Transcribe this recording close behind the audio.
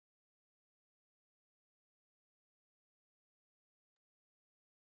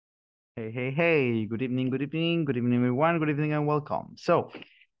Hey, hey, hey, good evening, everyone, good evening and welcome. So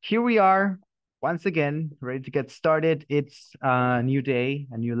here we are once again, ready to get started. It's a new day,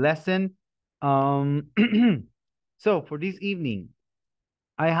 a new lesson. Um, so for this evening,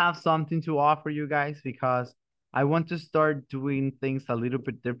 I have something to offer you guys because I want to start doing things a little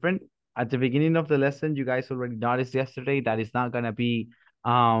bit different. At the beginning of the lesson, you guys already noticed yesterday that it's not gonna be,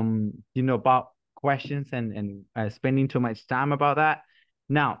 about questions and spending too much time about that.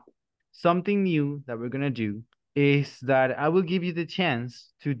 Now, something new that we're gonna do is that I will give you the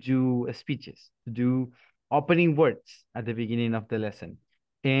chance to do speeches, to do opening words at the beginning of the lesson,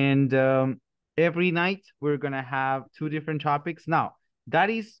 and every night we're gonna have two different topics. Now that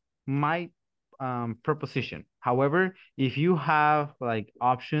is my proposition. However, if you have like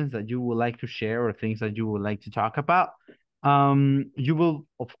options that you would like to share or things that you would like to talk about, you will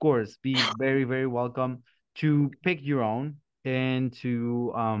of course be very, very welcome to pick your own and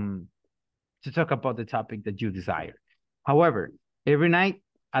to talk about the topic that you desire. However, every night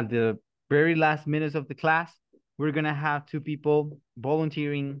at the very last minutes of the class, we're gonna have two people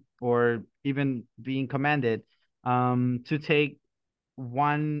volunteering or even being commanded to take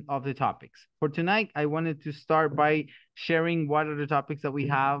one of the topics. For tonight, I wanted to start by sharing what are the topics that we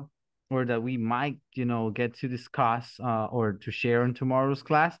have or that we might, get to discuss or to share in tomorrow's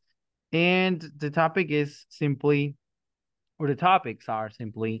class. And the topic is simply, or the topics are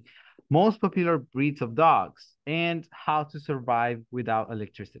simply, most popular breeds of dogs and how to survive without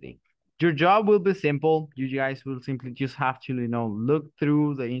electricity. Your job will be simple. You guys will simply just have to, look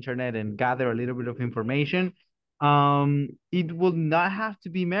through the internet and gather a little bit of information. It will not have to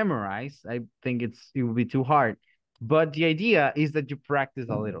be memorized. I think it will be too hard. But the idea is that you practice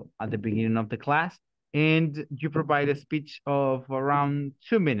a little at the beginning of the class and you provide a speech of around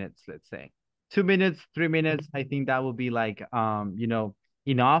 2 minutes, let's say. 2 minutes, 3 minutes. I think that will be like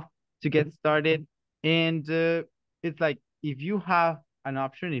enough to get started. And it's like if you have an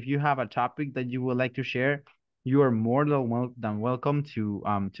option, if you have a topic that you would like to share, you are more than welcome to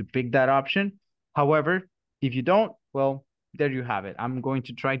pick that option. However, if you don't, well, there you have it. I'm going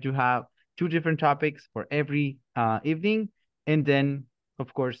to try to have two different topics for every evening, and then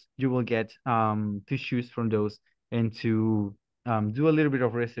of course you will get to choose from those and to do a little bit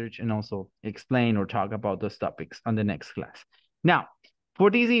of research and also explain or talk about those topics on the next class. Now, for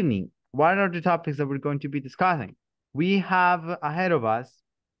this evening, what are the topics that we're going to be discussing? We have ahead of us,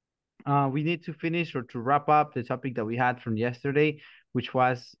 we need to finish or to wrap up the topic that we had from yesterday, which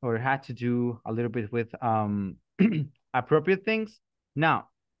was or had to do a little bit with appropriate things. Now,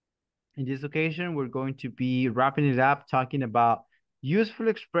 in this occasion, we're going to be wrapping it up, talking about useful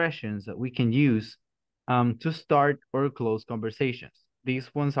expressions that we can use to start or close conversations.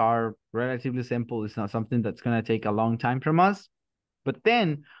 These ones are relatively simple. It's not something that's going to take a long time from us. But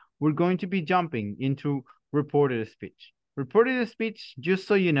then we're going to be jumping into reported speech. Reported speech, just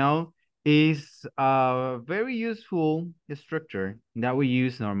so you know, is a very useful structure that we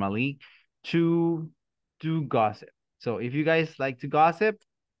use normally to do gossip. So if you guys like to gossip,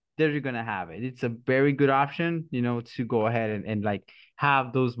 there you're gonna have it. It's a very good option, to go ahead and like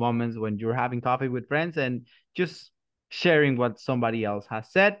have those moments when you're having coffee with friends and just sharing what somebody else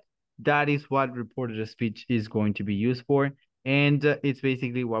has said. That is what reported speech is going to be used for, and it's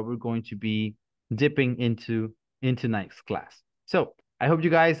basically what we're going to be dipping into next class. So I hope you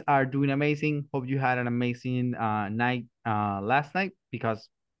guys are doing amazing. Hope you had an amazing night last night, because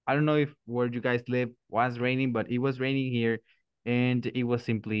I don't know if where you guys live was raining, but it was raining here and it was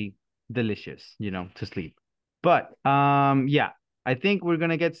simply delicious, to sleep. But yeah, I think we're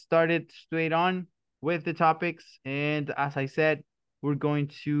gonna get started straight on with the topics. And as I said, we're going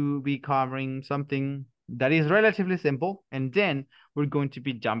to be covering something that is relatively simple, and then we're going to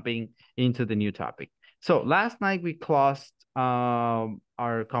be jumping into the new topic. So last night we closed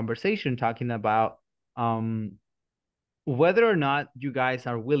our conversation talking about whether or not you guys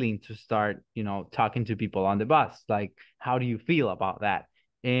are willing to start, talking to people on the bus. Like, how do you feel about that?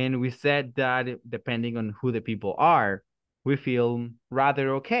 And we said that depending on who the people are, we feel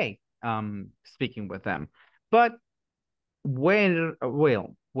rather okay speaking with them. But when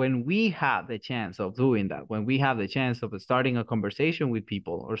we have the chance of doing that, when we have the chance of starting a conversation with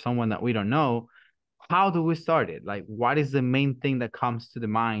people or someone that we don't know, how do we start it? Like, what is the main thing that comes to the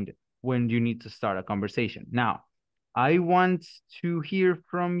mind when you need to start a conversation? Now, I want to hear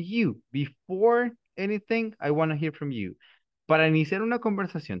from you. Before anything, I want to hear from you. Para iniciar una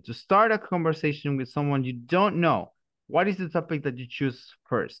conversación, to start a conversation with someone you don't know, what is the topic that you choose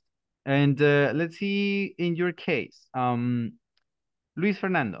first? And let's see, in your case, Luis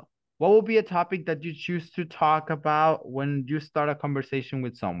Fernando, what will be a topic that you choose to talk about when you start a conversation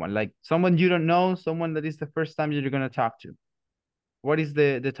with someone? Like someone you don't know, someone that is the first time you're going to talk to. What is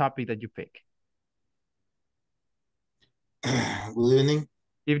the topic that you pick? Good evening.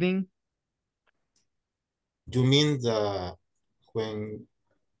 Evening? You mean that when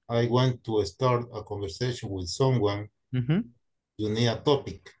I want to start a conversation with someone, you need a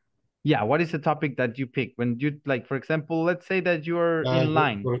topic. Yeah, what is the topic that you pick when you like, for example, let's say that you're in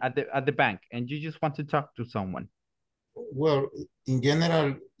line at the bank and you just want to talk to someone. Well, in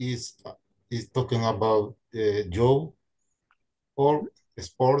general, is talking about job or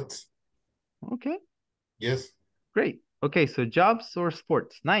sports. Okay. Yes. Great. Okay, so jobs or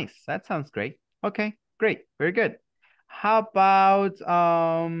sports. Nice. That sounds great. Okay, great. Very good. How about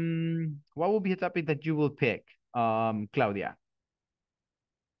what will be a topic that you will pick? Claudia.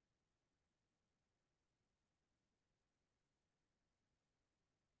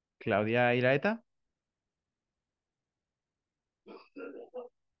 Claudia Iraeta?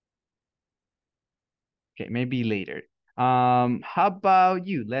 Okay, maybe later. How about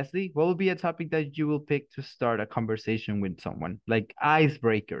you, Leslie? What will be a topic that you will pick to start a conversation with someone? Like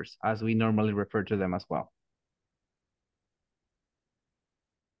icebreakers, as we normally refer to them as well.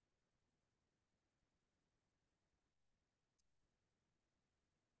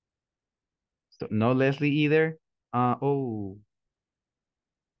 So no Leslie either. Oh.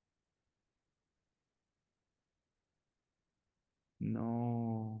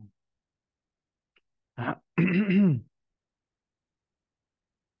 No.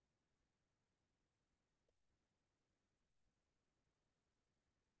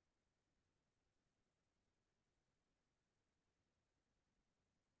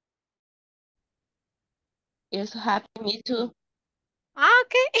 It's happy me too.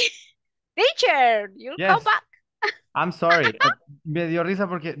 Okay. Teacher, you'll come Yes. back. I'm sorry. Me dio risa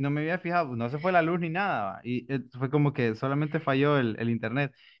porque no me había fijado, no se fue la luz ni nada. Y fue como que solamente falló el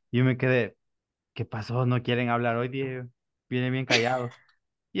internet. Y yo me quedé, ¿qué pasó? ¿No quieren hablar hoy? Dije, vienen bien callados.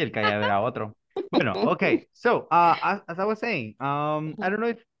 Y el callado era otro. Bueno, okay. So, as I was saying, I don't know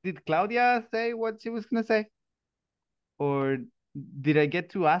if did Claudia say what she was gonna say? Or did I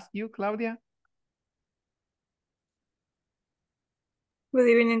get to ask you, Claudia? Good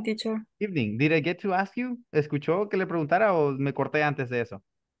evening, teacher. Evening. Did I get to ask you? ¿Escuchó que le preguntara o me corté antes de eso?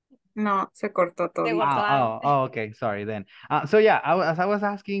 No, se cortó Se todito. cortó antes. Okay. Sorry then. So yeah, as I was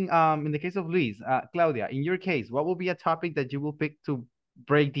asking, in the case of Luis, Claudia, in your case, what will be a topic that you will pick to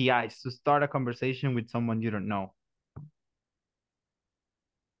break the ice, to start a conversation with someone you don't know?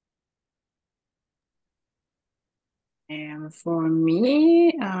 And for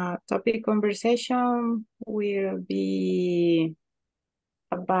me, topic conversation will be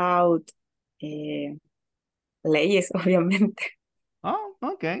about leyes, obviamente. Oh,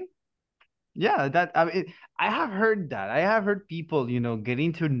 okay. Yeah, that I mean, I have heard that. I have heard people,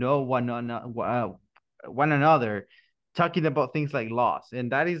 getting to know one another, talking about things like laws,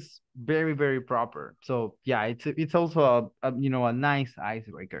 and that is very, very proper. So yeah, it's also a nice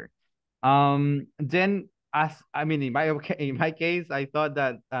icebreaker. Then as I mean, in my case, I thought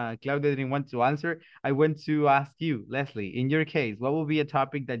that Claudia didn't want to answer. I went to ask you, Leslie. In your case, what will be a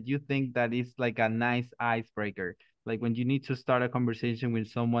topic that you think that is like a nice icebreaker? Like when you need to start a conversation with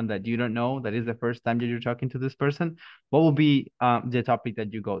someone that you don't know, that is the first time that you're talking to this person, what will be the topic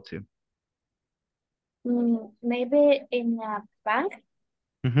that you go to? Maybe in a bank.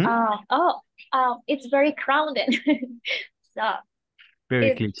 Mm-hmm. It's very crowded. So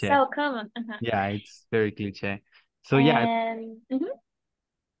Very it's cliche. so common. Yeah, it's very cliche. So yeah. And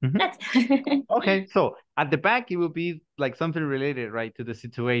Mhm. that's Okay, so at the back it will be like something related, right, to the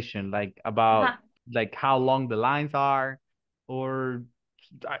situation, like about like how long the lines are, or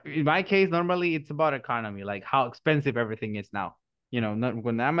in my case, normally it's about economy, like how expensive everything is now.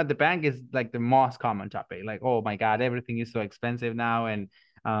 When I'm at the bank, it's like the most common topic, like, oh my God, everything is so expensive now, and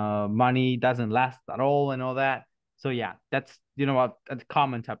money doesn't last at all, and all that. So yeah, that's a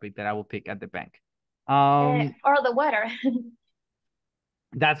common topic that I will pick at the bank. or the weather.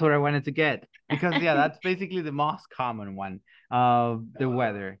 That's what I wanted to get, because yeah, that's basically the most common one. The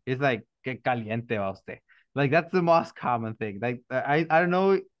weather is like que caliente va usted. Like that's the most common thing. Like I don't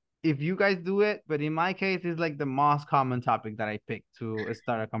know if you guys do it, but in my case, it's like the most common topic that I pick to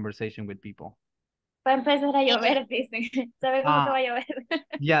start a conversation with people. Va a empezar a llover, dicen. ¿Sabe cómo que va a llover?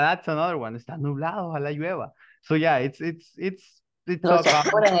 Yeah, that's another one. Está nublado, ojalá llueva. So yeah, it's No all se common.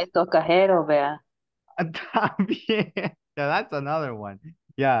 apuren estos cajeros, vea. También. Yeah, that's another one.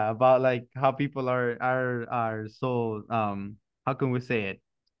 Yeah, about like how people are so how can we say it?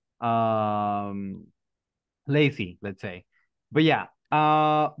 Lazy, let's say. But yeah,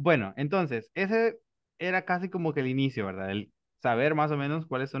 Bueno, entonces, ese era casi como que el inicio, ¿verdad? El saber más o menos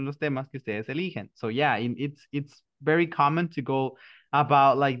cuáles son los temas que ustedes eligen. So yeah, it's very common to go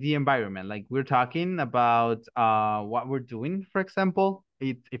about like the environment. Like we're talking about what we're doing, for example.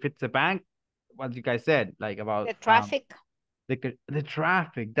 If it's a bank, what you guys said, like about The traffic. the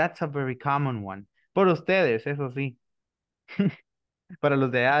traffic. That's a very common one. Por ustedes, eso sí. Para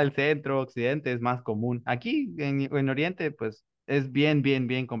los de allá del centro, occidente, es más común. Aquí en Oriente, pues es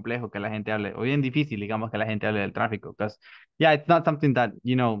bien complejo que la gente hable, o bien difícil, digamos, que la gente hable del tráfico. Because, yeah, it's not something that,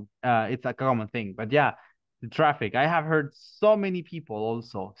 it's a common thing. But yeah, the traffic. I have heard so many people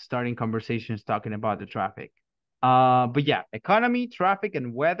also starting conversations talking about the traffic. But yeah, economy, traffic,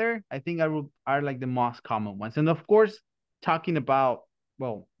 and weather, I think are like the most common ones. And of course, talking about,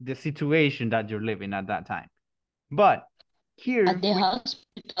 well, the situation that you're living at that time. But here, At the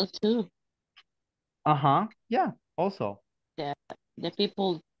hospital too. Yeah, also. The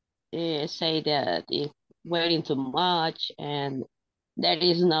people say that it's wearing too much and there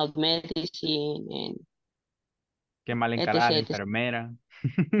is no medicine and Qué mal encarada la etc. enfermera.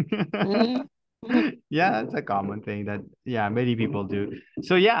 Mhm. Yeah, it's a common thing that, yeah, many people do.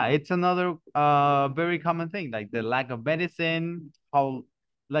 So yeah, it's another very common thing, like the lack of medicine, how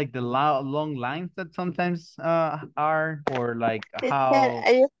like the long lines that sometimes are, or like Teacher, how.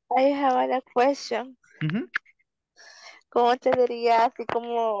 I have a question. Mhm. ¿Cómo te diría así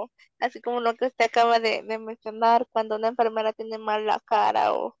como lo que usted acaba de mencionar, cuando una enfermera tiene mal la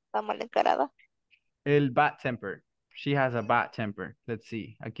cara o está mal encarada? El bad temper. She has a bad temper. Let's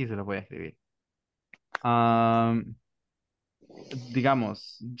see. Aquí se lo voy a escribir.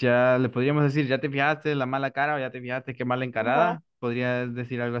 Digamos, ya le podríamos decir, ¿ya te fijaste la mala cara o ya te fijaste qué mala Ajá. encarada? Podrías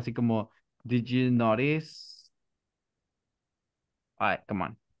decir algo así como, Did you notice? All right, come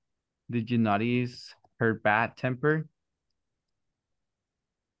on. Did you notice her bad temper?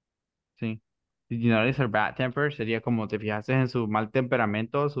 Sí. Did you notice her bad temper? Sería como te fijaste en su mal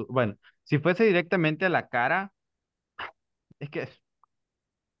temperamento. Bueno, si fuese directamente a la cara, es que,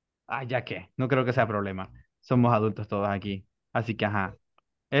 ya que, no creo que sea problema. Somos adultos todos aquí. Así que, ajá,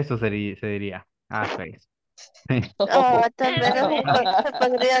 eso se diría. Face. También se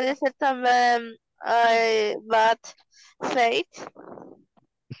podría decir también bad faith.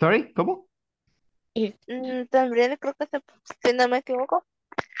 Sorry, ¿cómo? También creo que si no me equivoco,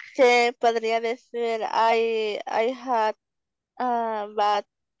 se podría decir I had bad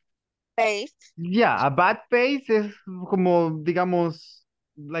faith. Yeah, a bad face is como, digamos,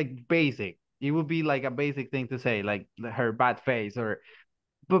 like basic. It would be like a basic thing to say, like her bad face,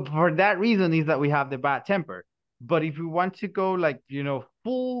 but for that reason is that we have the bad temper. But if we want to go like,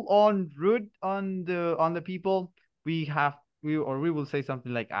 full on rude on the people, we will say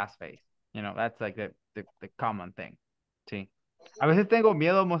something like ass face. That's like the common thing. Sí. A veces tengo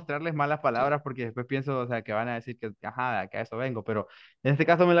miedo a mostrarles malas palabras porque después pienso, o sea, que van a decir que, ajá, que a eso vengo, pero en este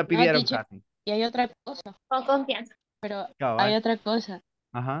caso me la No, pidieron teacher, casi. y hay otra cosa, Con confianza. pero hay Cabal. otra cosa.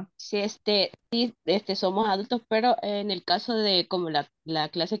 Ajá. Si sí, somos adultos, pero en el caso de como la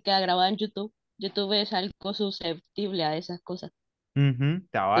clase queda grabada en YouTube, YouTube es algo susceptible a esas cosas.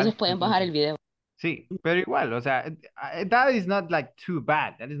 Cabal. Entonces pueden bajar Entonces, el video. sí, pero igual, o sea, that is not like too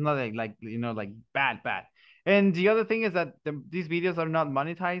bad. That is not like like bad. And the other thing is that these videos are not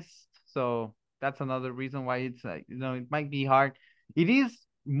monetized, so that's another reason why it's like, it might be hard. It is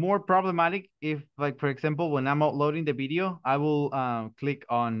more problematic if, like, for example, when I'm uploading the video, I will click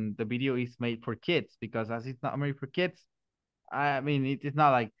on the video is made for kids, because as it's not made for kids, I mean, it is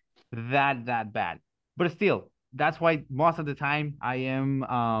not like that bad, but still, that's why most of the time I am,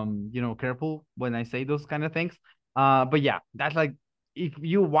 careful when I say those kind of things. But yeah, that's like, if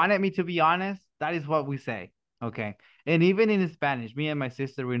you wanted me to be honest, that is what we say. Okay. And even in Spanish, me and my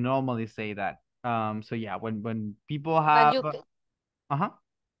sister, we normally say that. So yeah, when people But have, you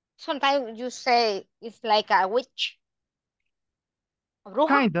sometimes you say it's like a witch. A bruja.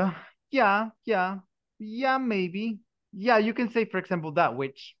 kinda, yeah, maybe. Yeah, you can say, for example, that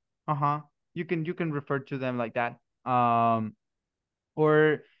witch. You can refer to them like that.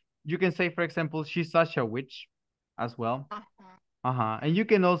 Or you can say, for example, she's such a witch as well. And you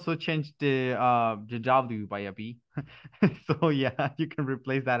can also change the W by a B. So yeah, you can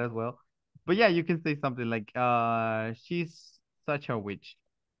replace that as well. But yeah, you can say something like she's such a witch.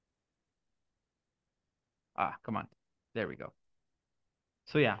 Come on. There we go.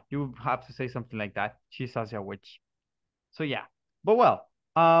 So yeah, you have to say something like that. She's such a witch. So yeah, but well,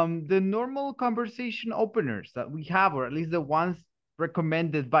 the normal conversation openers that we have, or at least the ones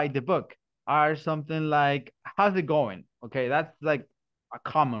recommended by the book, are something like, how's it going? Okay, that's like a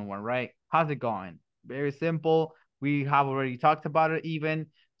common one, right? How's it going? Very simple. We have already talked about it even.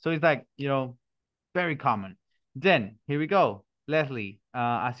 So it's like, you know, very common. Then here we go. Leslie,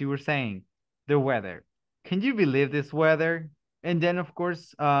 as you were saying, the weather. Can you believe this weather? And then of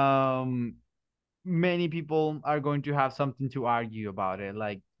course, many people are going to have something to argue about it.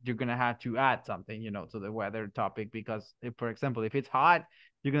 Like you're gonna have to add something, you know, to the weather topic because if, for example, if it's hot,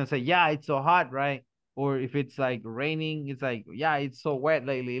 you're gonna say, yeah, it's so hot, right? Or if it's like raining, it's like, yeah, it's so wet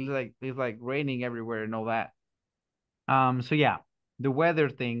lately. It's like raining everywhere and all that. So yeah, the weather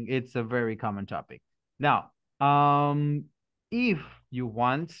thing, it's a very common topic. Now, if you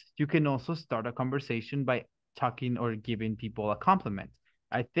want, you can also start a conversation by talking or giving people a compliment.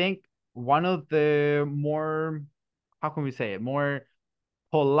 I think one of the more, how can we say it, more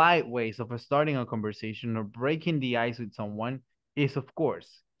polite ways of starting a conversation or breaking the ice with someone is, of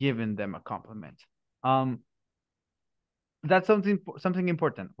course, giving them a compliment. That's something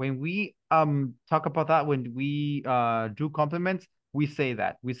important. When we talk about that, when we do compliments, we say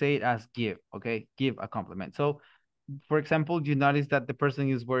it as give, okay? Give a compliment. So for example, you notice that the person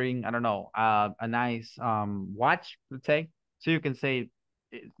is wearing, I don't know, a nice watch, let's say. So you can say,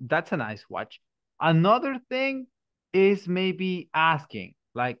 that's a nice watch. Another thing is maybe asking,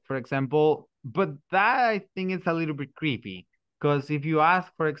 like, for example, but that I think is a little bit creepy. Because if you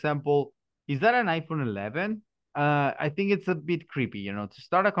ask, for example, is that an iPhone 11? I think it's a bit creepy, you know, to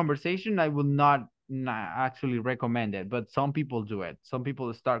start a conversation. I would not actually recommend it, but some people do it. Some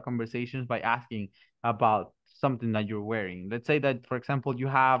people start conversations by asking about something that you're wearing. Let's say that, for example, you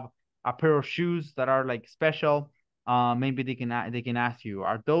have a pair of shoes that are like special. Maybe they can ask you,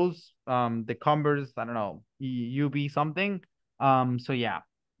 are those the Converse? I don't know, UB something. So yeah,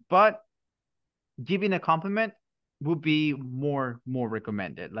 but giving a compliment would be more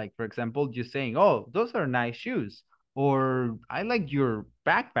recommended. Like for example, just saying, "Oh, those are nice shoes," or "I like your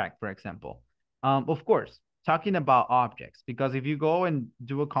backpack," for example. Of course, talking about objects, because if you go and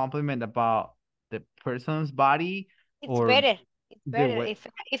do a compliment about the person's body It's or better. It's the better. way,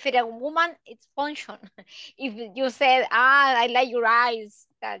 If it's a woman, it's function. If you said, ah, I like your eyes,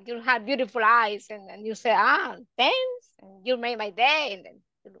 that you have beautiful eyes, and you say, ah, thanks, and you made my day, and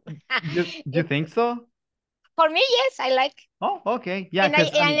then you think so? for me, yes, I like. Oh, okay, yeah, And I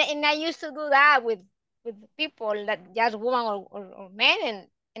because I mean, and I used to do that with people that just women or men,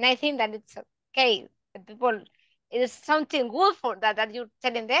 and I think that it's okay. The people, it is something good for that you're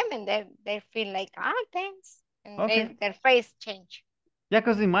telling them, and they feel like, ah, thanks, and okay. their face change. Yeah,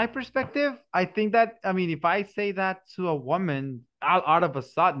 because in my perspective, I think that, I mean, if I say that to a woman out of a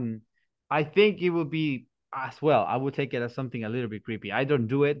sudden, I think it would be as well. I would take it as something a little bit creepy. I don't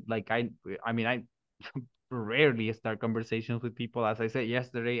do it. Like, I mean, I rarely start conversations with people. As I said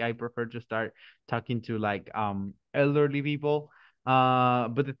yesterday, I prefer to start talking to like elderly people.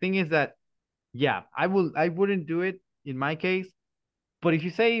 But the thing is that, yeah, I wouldn't do it in my case. But if you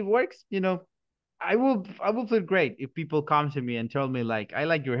say it works, you know, I will feel great if people come to me and tell me like, I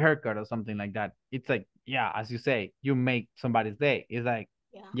like your haircut or something like that. It's like, yeah, as you say, you make somebody's day. It's like,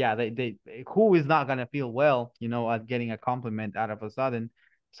 Yeah. yeah, they who is not gonna feel well, you know, at getting a compliment out of a sudden.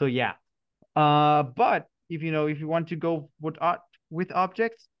 So yeah. But if you know, if you want to go with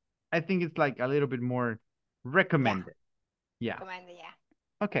objects, I think it's like a little bit more Yeah, recommended. Yeah. recommend, yeah.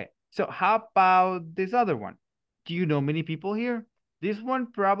 Okay, so how about this other one? Do you know many people here? This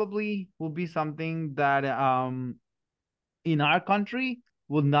one probably will be something that in our country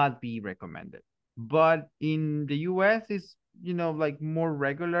would not be recommended. But in the US is, you know, like more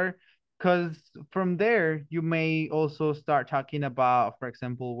regular because from there you may also start talking about, for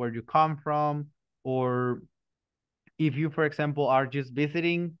example, where you come from, or if you, for example, are just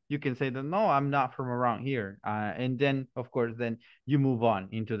visiting, you can say that, no, I'm not from around here. And then, of course, then you move on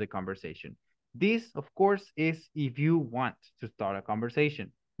into the conversation. This, of course, is if you want to start a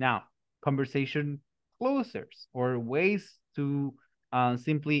conversation. Now, conversation closers or ways to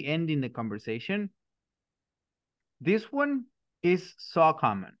simply ending the conversation. This one is so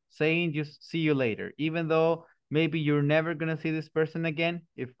common, saying just see you later, even though maybe you're never gonna see this person again.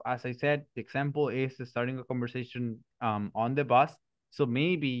 If, as I said, the example is starting a conversation on the bus, so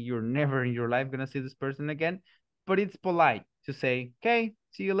maybe you're never in your life gonna see this person again, but it's polite to say, okay,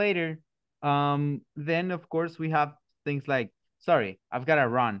 see you later. Then of course we have things like, sorry, I've gotta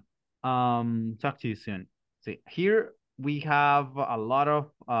run. Talk to you soon. See, here we have a lot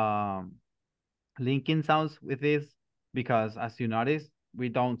of linking sounds with this because as you notice, we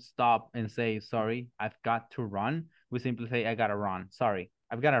don't stop and say, sorry, I've got to run. We simply say, I gotta run. Sorry,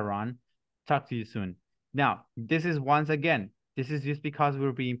 I've gotta run. Talk to you soon. Now, this is once again, this is just because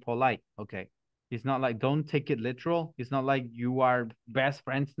we're being polite. Okay. It's not like, don't take it literal. It's not like you are best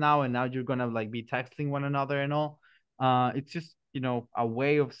friends now and now you're gonna like be texting one another and all. It's just, you know, a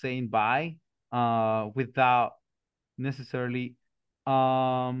way of saying bye without necessarily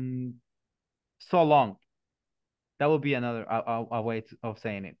so long. That would be another a way of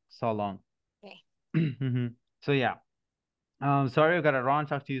saying it. So long. Okay. So yeah. Sorry I got it wrong.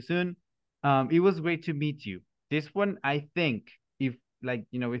 Talk to you soon. It was great to meet you. This one, I think, if like,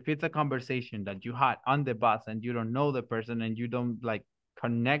 you know, if it's a conversation that you had on the bus and you don't know the person and you don't like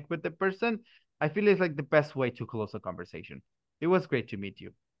connect with the person, I feel it's like the best way to close a conversation. It was great to meet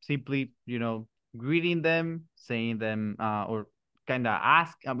you. Simply, you know, greeting them, saying them, or kind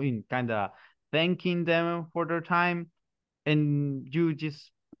of kind of thanking them for their time, and you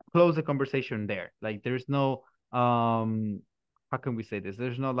just close the conversation there. Like there's no how can we say this?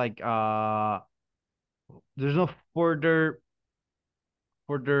 There's no further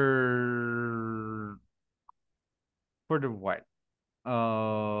further what?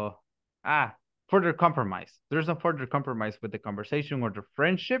 Uh further compromise. There's no further compromise with the conversation or the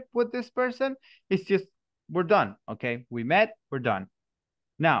friendship with this person. It's just we're done. Okay. We met, we're done.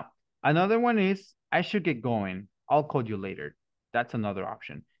 Now, another one is I should get going. I'll call you later. That's another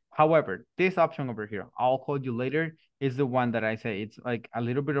option. However, this option over here, I'll call you later, is the one that I say it's like a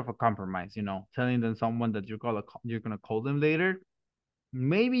little bit of a compromise, you know, telling them someone that you're gonna call them later.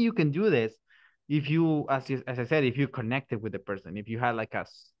 Maybe you can do this if you, as I said, if you connected with the person, if you had like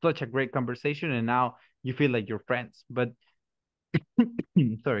such a great conversation and now you feel like you're friends. But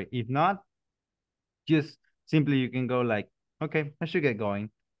sorry, if not, just simply you can go like, okay, I should get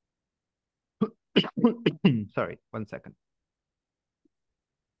going. Sorry, 1 second.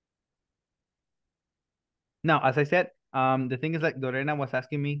 Now, as I said, the thing is like Lorena was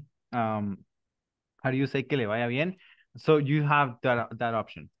asking me, how do you say que le vaya bien? So you have that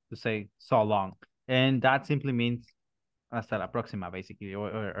option to say so long. And that simply means hasta la próxima, basically,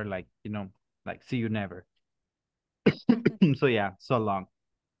 or like, you know, like see you never. So yeah, so long.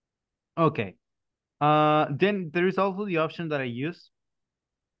 Okay. Then there is also the option that I use,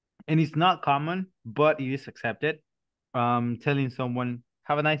 and it's not common, but it is accepted. Telling someone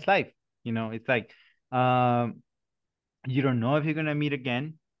have a nice life. You know, it's like you don't know if you're gonna meet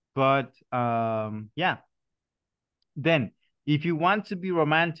again, but yeah. Then if you want to be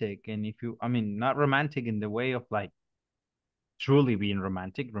romantic, and if you, I mean, not romantic in the way of like truly being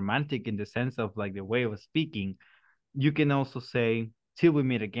romantic in the sense of like the way of speaking, you can also say till we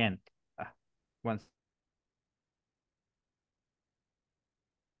meet again. Once.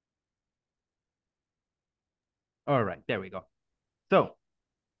 All right, there we go. So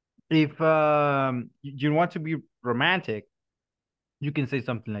if you want to be romantic, you can say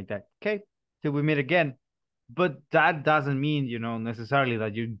something like that. Okay, till we meet again. But that doesn't mean, you know, necessarily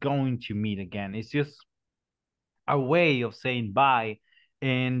that you're going to meet again. It's just a way of saying bye,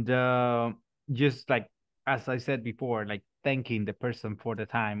 and just like as I said before, like thanking the person for the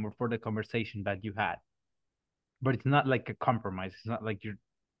time or for the conversation that you had. But it's not like a compromise. It's not like you're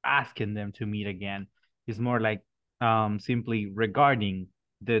asking them to meet again. It's more like simply regarding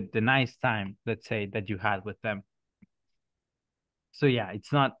the nice time, let's say, that you had with them. So yeah,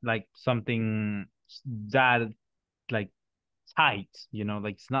 it's not like something that like tight, you know,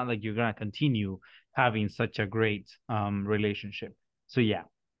 like it's not like you're gonna continue having such a great relationship. So yeah.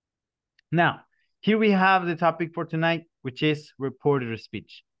 Now, here we have the topic for tonight, which is reported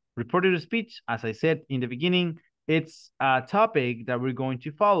speech. Reported speech, as I said in the beginning, it's a topic that we're going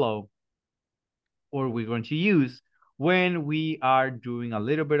to follow or we're going to use when we are doing a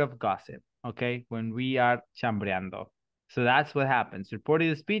little bit of gossip, okay? When we are chambreando. So that's what happens.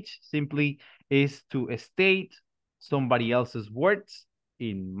 Reported speech simply is to state somebody else's words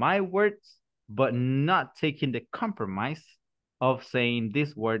in my words, but not taking the compromise of saying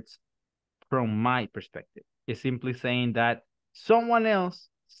these words from my perspective. It's simply saying that someone else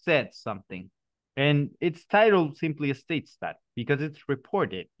said something. And its title simply states that because it's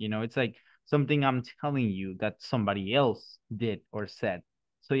reported, you know, it's like something I'm telling you that somebody else did or said.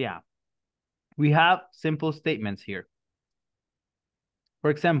 So yeah, we have simple statements here. For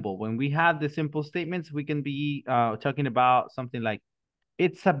example, when we have the simple statements, we can be talking about something like,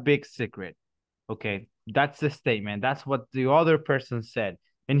 it's a big secret. Okay, that's the statement. That's what the other person said.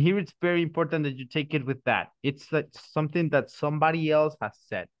 And here it's very important that you take it with that. It's like something that somebody else has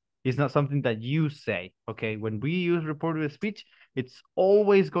said. It's not something that you say. Okay, when we use reported speech, it's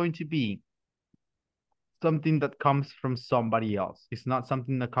always going to be something that comes from somebody else. It's not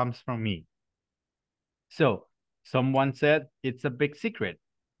something that comes from me. So someone said it's a big secret.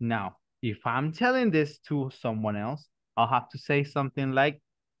 Now, if I'm telling this to someone else, I'll have to say something like,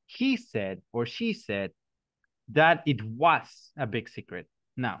 he said or she said that it was a big secret.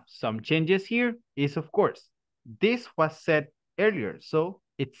 Now, some changes here is, of course, this was said earlier, so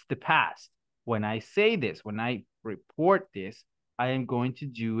it's the past. When I say this, when I report this, I am going to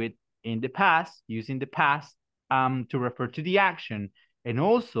do it in the past, using the past to refer to the action, and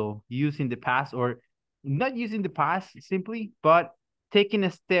also using the past, or not using the past simply, but taking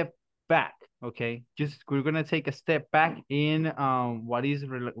a step back, okay? We're gonna take a step back in what is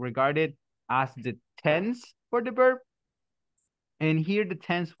regarded as the tense for the verb. And here the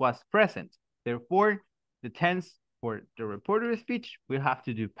tense was present. Therefore, the tense for the reported speech will have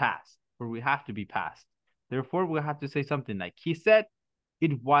to do past, or we have to be past. Therefore, we'll have to say something like, he said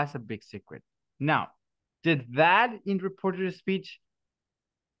it was a big secret. Now, did that in reported speech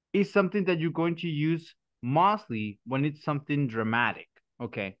is something that you're going to use mostly when it's something dramatic,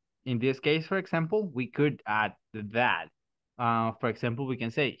 okay? In this case, for example, we could add that. For example, we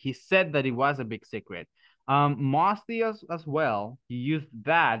can say, he said that it was a big secret. Mostly as well, you use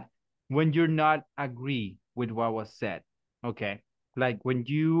that when you're not agree with what was said, okay? Like when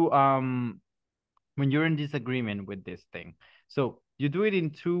you're in disagreement with this thing. So you do it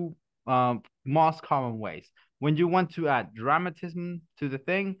in two most common ways. When you want to add dramatism to the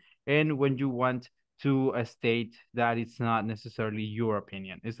thing, and when you want to state that it's not necessarily your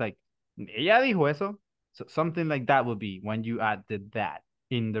opinion. It's like, ella dijo eso. So something like that would be when you add that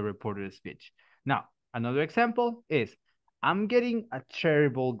in the reported speech. Now, another example is, I'm getting a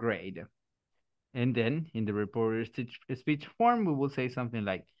terrible grade. And then in the reported speech form, we will say something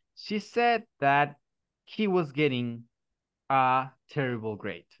like, she said that he was getting a terrible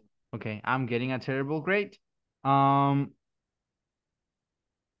grade. Okay, I'm getting a terrible grade.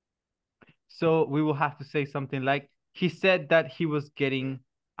 So we will have to say something like, he said that he was getting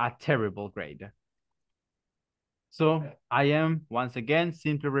a terrible grade. So I am, once again,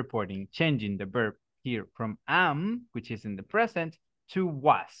 simply reporting, changing the verb here from am, which is in the present, to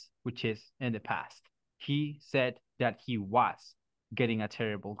was, which is in the past. He said that he was getting a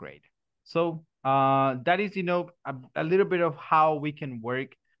terrible grade. So that is, a little bit of how we can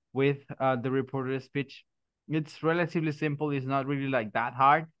work with the reported speech. It's relatively simple. It's not really like that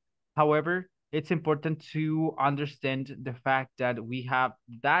hard. However, it's important to understand the fact that we have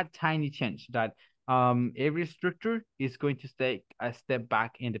that tiny change, that every structure is going to take a step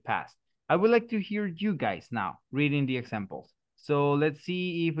back in the past. I would like to hear you guys now reading the examples. So let's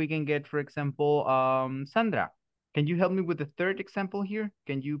see if we can get, for example, Sandra, can you help me with the third example here?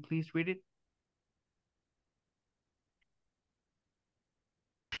 Can you please read it?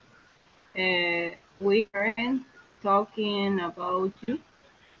 We aren't talking about you.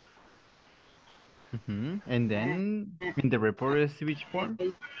 And then in the reported speech form?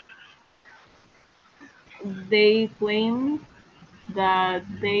 They claim that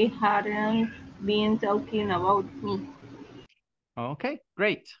they hadn't been talking about me. Okay,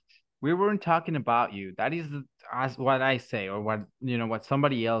 great. We weren't talking about you. That is as what I say, or what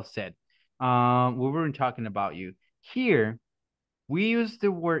somebody else said. We weren't talking about you. Here, we use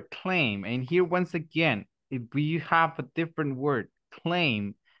the word claim, and here once again, if we have a different word,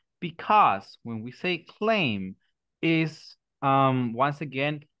 claim, because when we say claim, is once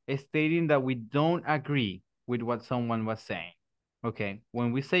again stating that we don't agree with what someone was saying. Okay,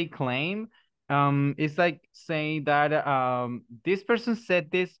 when we say claim, it's like saying that this person said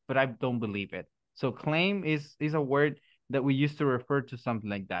this, but I don't believe it. So claim is a word that we use to refer to something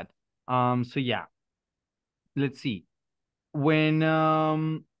like that. So yeah, let's see. When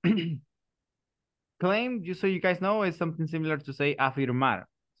claim, just so you guys know, is something similar to say afirmar.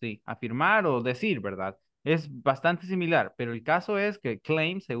 Sí, afirmar o decir, ¿verdad? Es bastante similar, pero el caso es que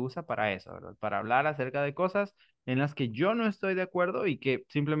claim se usa para eso, ¿verdad? Para hablar acerca de cosas en las que yo no estoy de acuerdo y que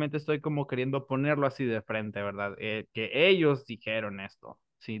simplemente estoy como queriendo ponerlo así de frente, ¿verdad? Que ellos dijeron esto.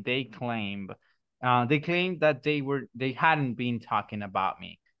 Sí, they claimed. They claimed that they hadn't been talking about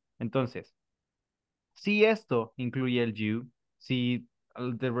me. Entonces, si esto incluye el you, si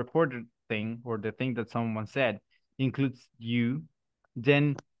the reported thing or the thing that someone said includes you,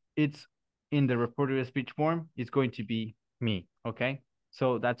 then it's in the reported speech form, it's going to be me, okay?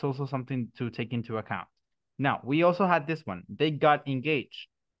 So that's also something to take into account. Now, we also had this one. They got engaged.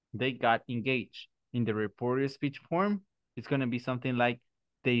 They got engaged. In the reported speech form, it's going to be something like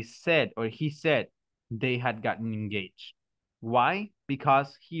they said, or he said they had gotten engaged. Why?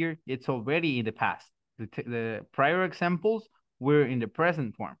 Because here it's already in the past. The prior examples were in the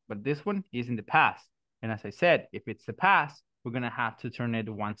present form, but this one is in the past. And as I said, if it's the past, we're going to have to turn it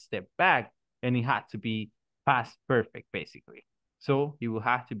one step back, and it had to be past perfect, basically. So it will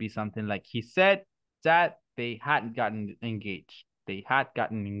have to be something like, he said that they had gotten engaged. They had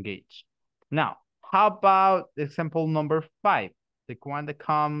gotten engaged. Now, how about example number 5? The one that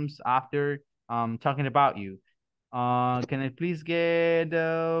comes after talking about you. Can I please get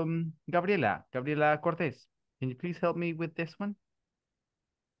Gabriela Cortez? Can you please help me with this one?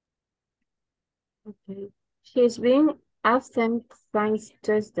 Okay. She's been absent since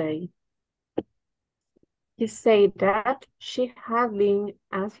Tuesday. He said that she had been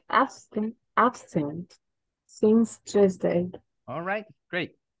absent since Tuesday. All right,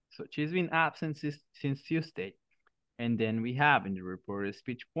 great. So she's been absent since Tuesday. And then we have in the reported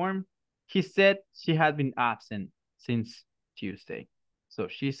speech form, he said she had been absent since Tuesday. So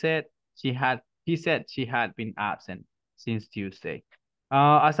he said she had been absent since Tuesday.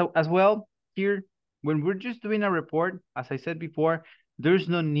 As well, here, when we're just doing a report, as I said before, there's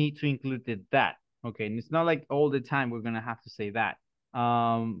no need to include that. Okay, and it's not like all the time we're gonna have to say that.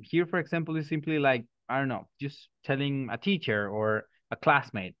 Here, for example, is simply like, I don't know, just telling a teacher or a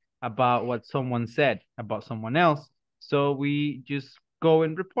classmate about what someone said about someone else. So we just go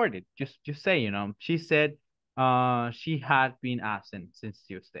and report it. Just say, you know, she said she had been absent since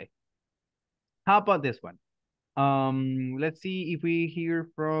Tuesday. How about this one? Let's see if we hear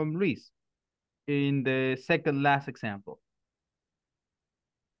from Luis in the second last example.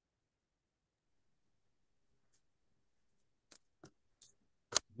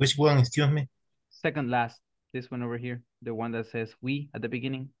 Which one, excuse me? Second last, this one over here, the one that says we at the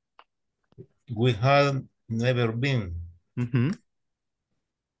beginning. We had never been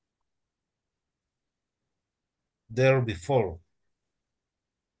there before.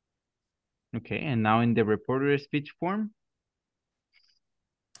 Okay, and now in the reporter speech form.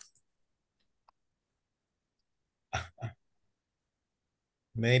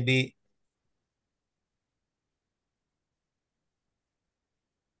 Maybe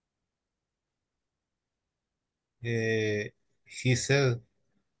he said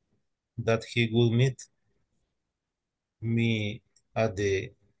that he would meet me at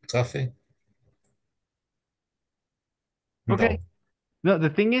the cafe. Okay. No, the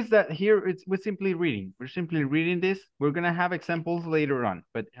thing is that here we're simply reading. We're simply reading this. We're gonna have examples later on,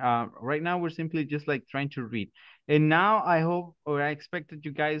 but right now we're simply just like trying to read. And now I hope, or I expect that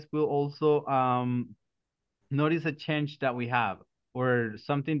you guys will also notice a change that we have, or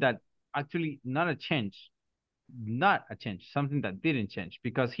something that actually not a change, something that didn't change,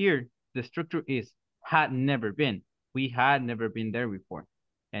 because here the structure is had never been. We had never been there before.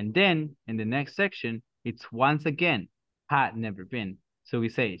 And then in the next section, it's once again had never been. So we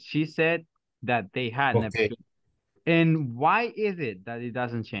say, she said that they had never been. And why is it that it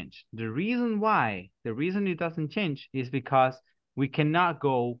doesn't change? The reason it doesn't change is because we cannot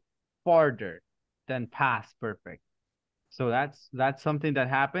go farther than past perfect. So that's something that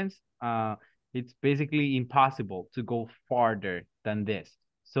happens. It's basically impossible to go farther than this.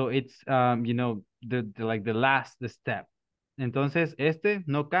 So it's you know, the last step. Entonces, este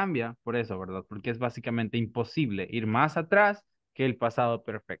no cambia por eso, ¿verdad? Porque es básicamente imposible ir más atrás que el pasado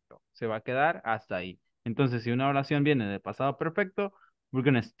perfecto. Se va a quedar hasta ahí. Entonces, si una oración viene del pasado perfecto, we're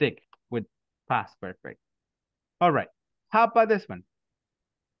going to stick with past perfect. All right. How about this one?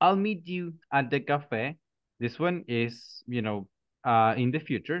 I'll meet you at the cafe. This one is, you know, in the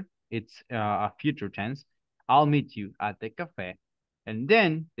future. It's a future tense. I'll meet you at the cafe. And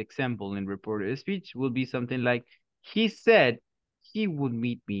then the example in reported speech will be something like, he said he would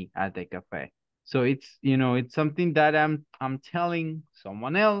meet me at the cafe. So it's, you know, it's something that I'm telling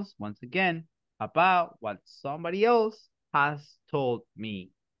someone else, once again, about what somebody else has told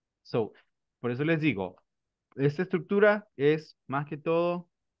me. So, por eso les digo, esta estructura es más que todo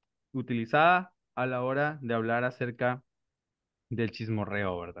utilizada a la hora de hablar acerca del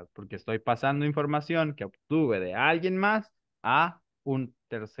chismorreo, ¿verdad? Porque estoy pasando información que obtuve de alguien más a un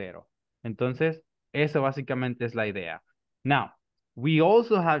tercero. Entonces, eso básicamente es la idea. Now, we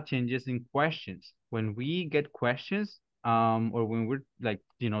also have changes in questions. When we get questions, or when we're like,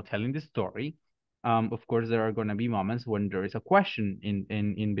 you know, telling the story, of course, there are going to be moments when there is a question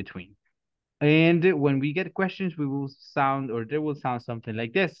in between. And when we get questions, we will sound, or there will sound something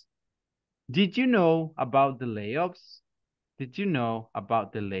like this. Did you know about the layoffs? Did you know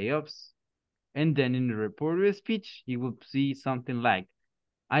about the layoffs? And then in the reporter speech, you will see something like,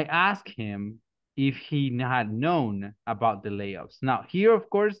 I asked him if he had known about the layoffs. Now, here, of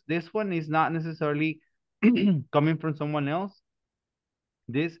course, this one is not necessarily coming from someone else.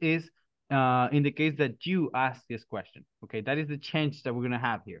 This is in the case that you ask this question. Okay, that is the change that we're going to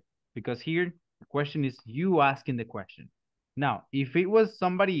have here. Because here, the question is you asking the question. Now, if it was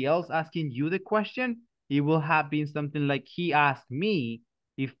somebody else asking you the question, it will have been something like, he asked me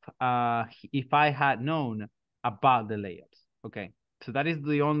if I had known about the layoffs. Okay, so that is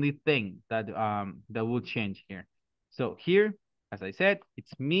the only thing that will change here. So here, as I said,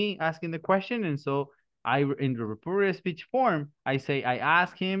 it's me asking the question, and so in the reported speech form, I say I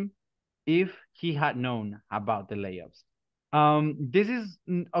ask him if he had known about the layoffs. This is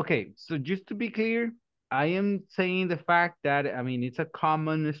okay. So just to be clear, I am saying the fact that I mean it's a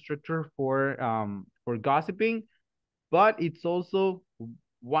common structure for gossiping, but it's also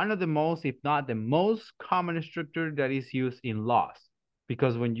one of the most, if not the most common structure that is used in laws.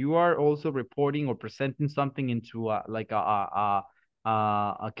 Because when you are also reporting or presenting something into a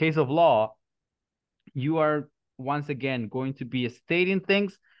case of law, you are once again going to be stating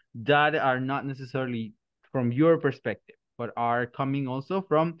things that are not necessarily from your perspective, but are coming also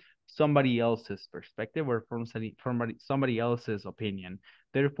from somebody else's perspective or from somebody else's opinion.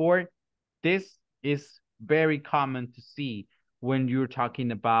 Therefore, this is very common to see when you're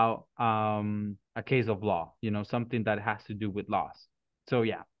talking about a case of law, you know, something that has to do with laws. So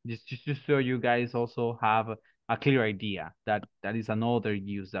yeah, just so you guys also have a clear idea that that is another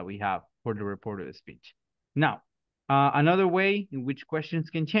use that we have for the reported speech. Now, another way in which questions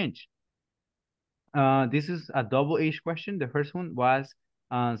can change. This is a double-H question. The first one was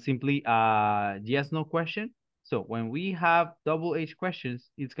simply a yes/no question. So when we have double-H questions,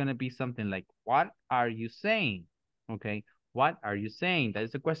 it's going to be something like, what are you saying? Okay, what are you saying? That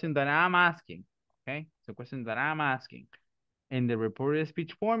is a question that I'm asking. Okay, it's a question that I'm asking. And the reported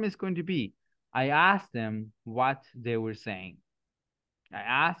speech form is going to be, I asked them what they were saying. I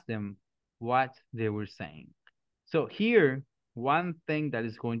asked them what they were saying. So here, one thing that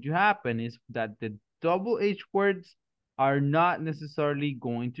is going to happen is that the double H words are not necessarily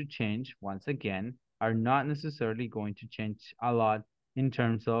going to change, once again, are not necessarily going to change a lot in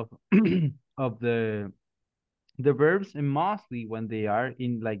terms of of the verbs, and mostly when they are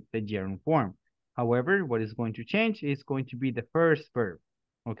in like the gerund form. However, what is going to change is going to be the first verb.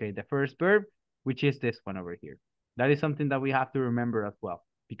 Okay, the first verb, which is this one over here. That is something that we have to remember as well,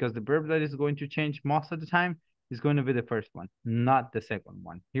 because the verb that is going to change most of the time is going to be the first one, not the second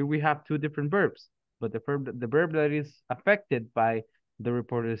one. Here we have two different verbs, but the verb that is affected by the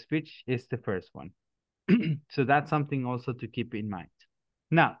reported speech is the first one. So that's something also to keep in mind.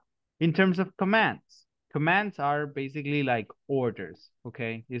 Now, in terms of commands, commands are basically like orders,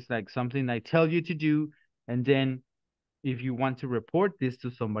 okay? It's like something I tell you to do, and then if you want to report this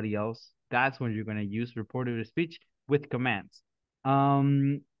to somebody else, that's when you're going to use reported speech with commands.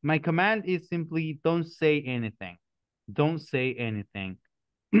 My command is simply don't say anything. Don't say anything.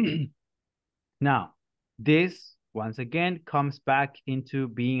 Now, this once again comes back into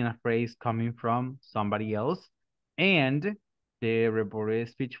being a phrase coming from somebody else, and the reported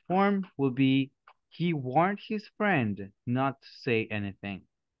speech form will be, he warned his friend not to say anything.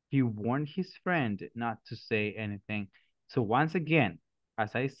 He warned his friend not to say anything. So once again,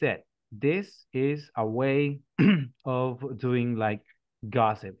 as I said, this is a way of doing like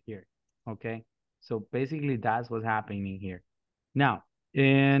gossip here, okay? So basically that's what's happening here. Now,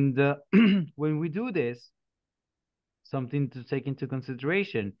 and when we do this, something to take into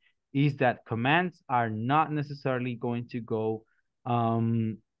consideration is that commands are not necessarily going to go,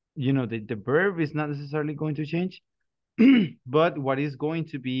 you know, the verb is not necessarily going to change, but what is going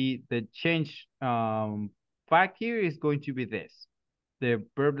to be the change fact here is going to be this, the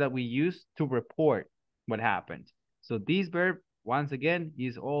verb that we use to report what happened. So this verb, once again,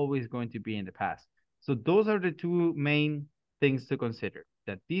 is always going to be in the past. So those are the two main things to consider,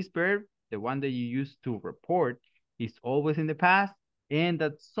 that this verb, the one that you use to report, is always in the past, and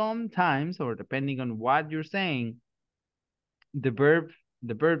that sometimes, or depending on what you're saying, the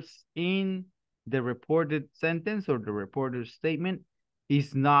verbs in the reported sentence or the reported statement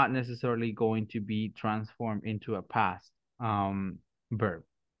is not necessarily going to be transformed into a past verb,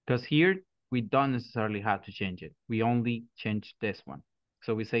 because here we don't necessarily have to change it. We only change this one.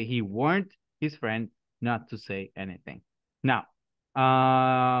 So we say he warned his friend not to say anything. Now,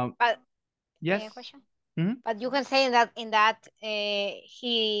 yes. Question? Mm-hmm. But you can say in that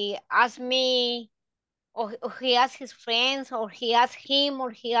he asked me, or he asked his friends, or he asked him, or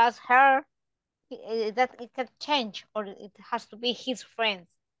he asked her. That it can change, or it has to be his friends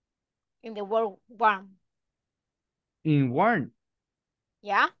in the word warm. In warn.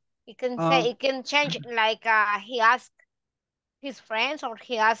 Yeah, it can say it can change, like he asked his friends, or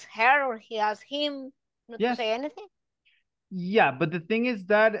he asked her, or he asked him not to say anything. Yeah, but the thing is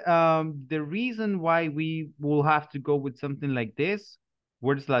that the reason why we will have to go with something like this,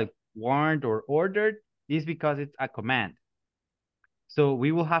 words like warned or ordered, is because it's a command. So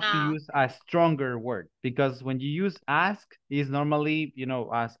we will have to use a stronger word, because when you use ask is normally, you know,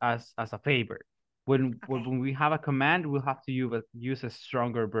 as a favor. When we have a command, we'll have to use a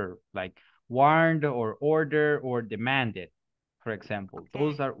stronger verb, like warned or order or demanded. for example.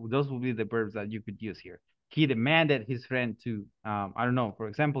 Okay. Those will be the verbs that you could use here. He demanded his friend to, I don't know, for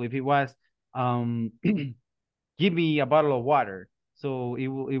example, if it was, give me a bottle of water. So it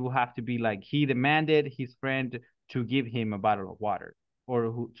will have to be like he demanded his friend to give him a bottle of water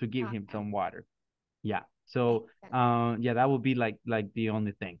or to give him Okay. some water. Yeah. So Excellent. yeah, that would be like the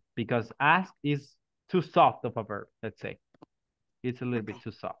only thing because ask is too soft of a verb, let's say. It's a little bit Okay.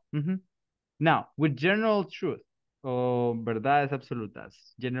 too soft. Now, with general truth o verdades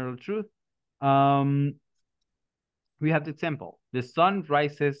absolutas, general truth, we have the example. The sun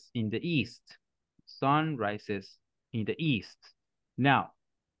rises in the east. Sun rises in the east. Now,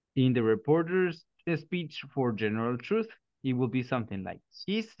 in the reporter's speech for general truth, it will be something like,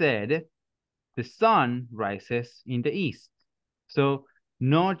 she said, the sun rises in the east. So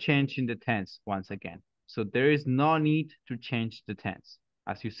no change in the tense once again. So there is no need to change the tense.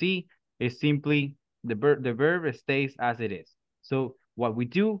 As you see, it's simply the verb stays as it is. So what we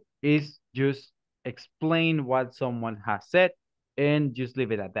do is just explain what someone has said and just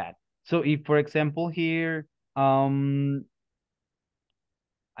leave it at that. So if, for example, here,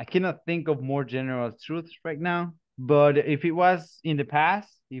 I cannot think of more general truths right now, but if it was in the past,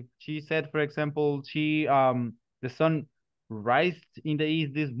 if she said, for example, the sun rised in the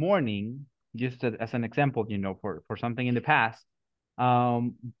east this morning, just as an example, for something in the past,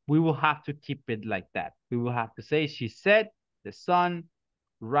 we will have to keep it like that. We will have to say she said the sun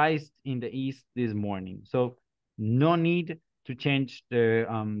rised in the east this morning. So no need to change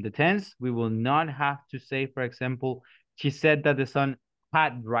the tense. We will not have to say, for example, she said that the sun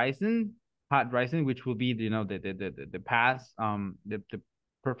had risen, which will be the past the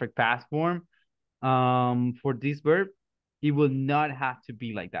perfect past form for this verb. It will not have to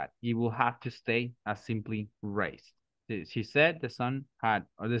be like that. It will have to stay as simply raised. She said the sun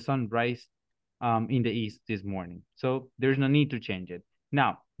rised in the east this morning. So there's no need to change it.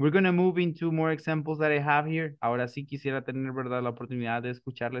 Now, we're going to move into more examples that I have here. Ahora sí quisiera tener, ¿verdad?, la oportunidad de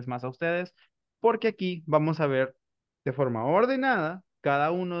escucharles más a ustedes, porque aquí vamos a ver de forma ordenada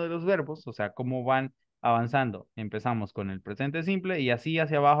cada uno de los verbos, o sea, cómo van avanzando. Empezamos con el presente simple y así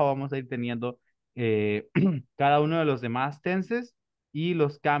hacia abajo vamos a ir teniendo cada uno de los demás tenses y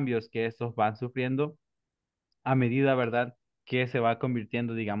los cambios que estos van sufriendo a medida, ¿verdad?, que se va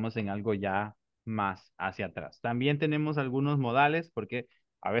convirtiendo, digamos, en algo ya más hacia atrás. También tenemos algunos modales, porque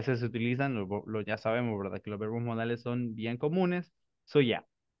a veces se utilizan, ya sabemos, ¿verdad?, que los verbos modales son bien comunes. So yeah,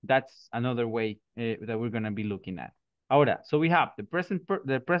 that's another way that we're going to be looking at. Ahora, so we have the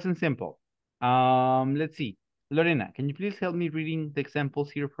present simple. Let's see. Lorena, can you please help me reading the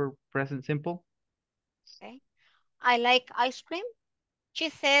examples here for present simple? Okay. I like ice cream. She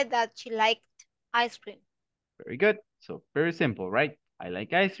said that she liked ice cream. Very good. So very simple, right? I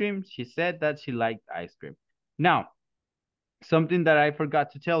like ice cream. She said that she liked ice cream. Now, something that I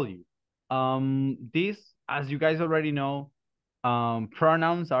forgot to tell you. This, as you guys already know,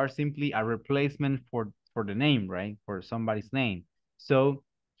 pronouns are simply a replacement for the name, right? For somebody's name. So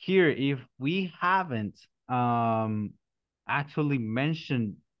here, if we haven't actually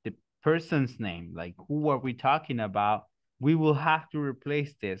mentioned the person's name, like who are we talking about, we will have to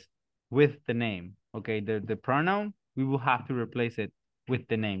replace this with the name. Okay, the pronoun, we will have to replace it with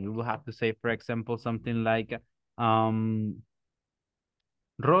the name. We will have to say, for example, something like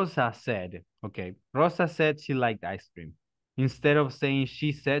Rosa said, okay, Rosa said she liked ice cream. Instead of saying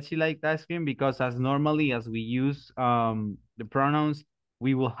she said she liked ice cream, because as normally as we use the pronouns,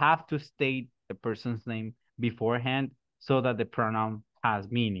 we will have to state the person's name beforehand so that the pronoun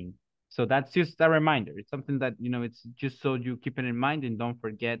has meaning. So that's just a reminder. It's something that, it's just so you keep it in mind and don't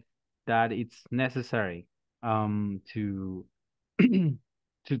forget that it's necessary to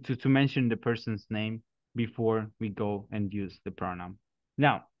to mention the person's name before we go and use the pronoun.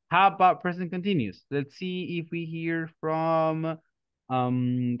 Now, how about present continuous? Let's see if we hear from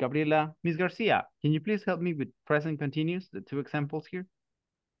Gabriela. Miss Garcia, can you please help me with present continuous, the two examples here?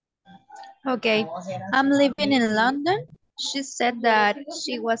 Okay, I'm living in London. She said that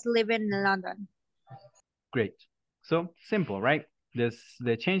she was living in London. Great. So simple, right?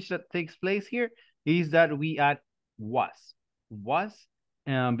 The change that takes place here is that we add was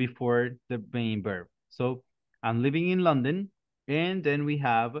before the main verb. So I'm living in London, and then we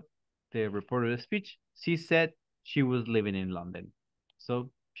have the reported speech. She said she was living in London.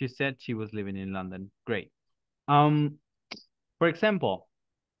 So she said she was living in London. Great. For example,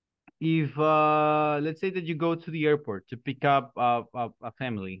 if let's say that you go to the airport to pick up a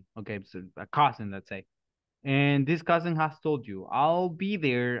family, okay, so a cousin, let's say, and this cousin has told you, I'll be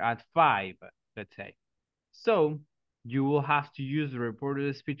there at 5, let's say. So you will have to use the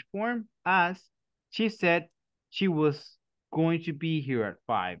reported speech form as she said she was going to be here at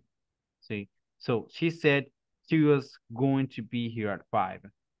 5. See, so she said she was going to be here at 5.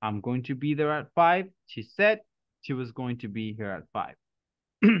 I'm going to be there at 5. She said she was going to be here at 5.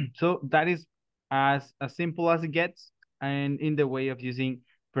 So that is as simple as it gets, and in the way of using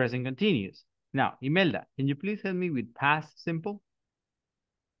present continuous. Now, Imelda, can you please help me with past simple?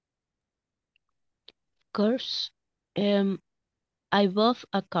 Of course. I bought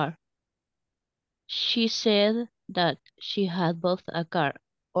a car. She said that she had bought a car,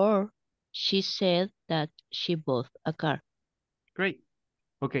 or she said that she bought a car. Great.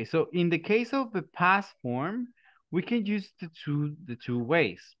 Okay, so in the case of the past form, we can use the two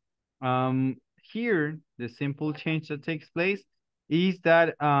ways. Here, the simple change that takes place is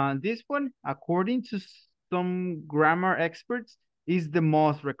that this one, according to some grammar experts, is the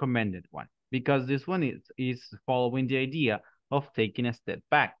most recommended one because this one is following the idea of taking a step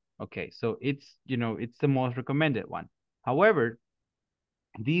back. Okay, so it's, it's the most recommended one. However,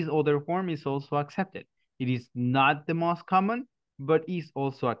 this other form is also accepted. It is not the most common, but is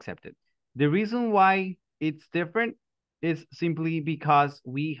also accepted. The reason why it's different is simply because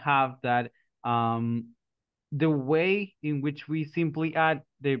we have that the way in which we simply add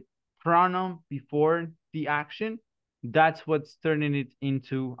the pronoun before the action, that's what's turning it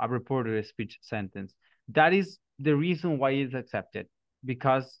into a reported speech sentence. That is the reason why it's accepted,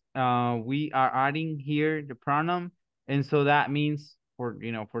 because we are adding here the pronoun, and so that means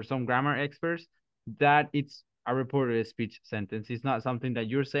for some grammar experts that it's a reported speech sentence. It's not something that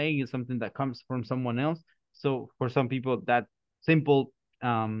you're saying, it's something that comes from someone else. So for some people, that simple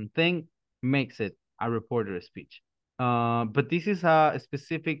thing makes it a reported speech. But this is a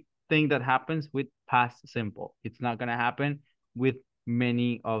specific thing that happens with past simple. It's not gonna happen with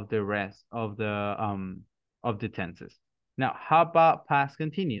many of the rest of the tenses. Now, how about past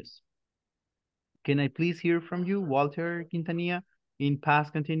continuous? Can I please hear from you, Walter Quintanilla, in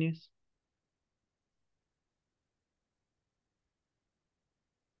past continuous?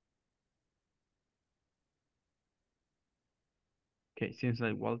 Okay, seems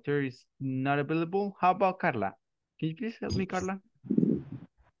like Walter is not available. How about Carla? Can you please help me, Carla?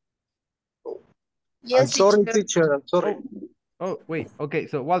 Yes, I'm sorry, teacher. I'm sorry. Oh, wait. Okay,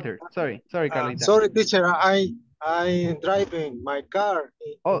 so Walter, sorry, Carlita. Sorry, teacher. I'm driving my car.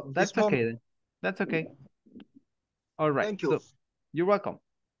 Oh, that's okay then. That's okay. All right. Thank you. So you're welcome.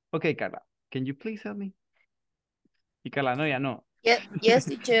 Okay, Carla, can you please help me? Y Carla, no, ya no. Yes,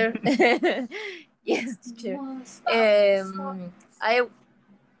 teacher. Yes, teacher.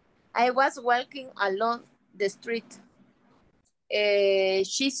 I was walking along the street.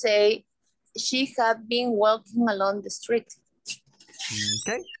 She said she had been walking along the street.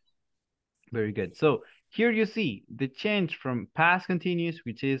 Okay. Very good. So here you see the change from past continuous,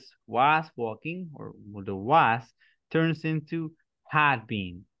 which is was walking, or the was, turns into had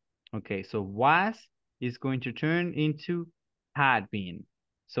been. Okay, so was is going to turn into had been.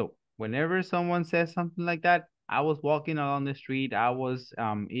 So whenever someone says something like that, I was walking along the street, I was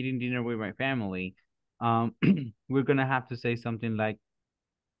eating dinner with my family, we're gonna have to say something like,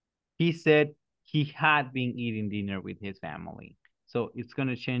 he said he had been eating dinner with his family. So it's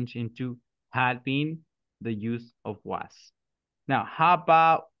gonna change into had been, the use of was. Now, how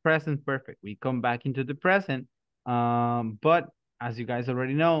about present perfect? We come back into the present, but as you guys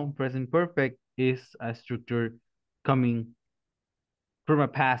already know, present perfect is a structure coming from a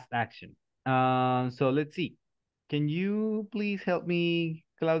past action. So let's see. Can you please help me,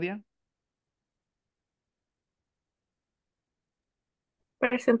 Claudia?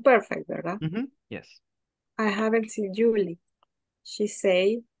 Present perfect, ¿verdad? Yes. I haven't seen Julie. She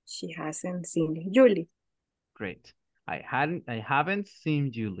say she hasn't seen Julie. Great. I haven't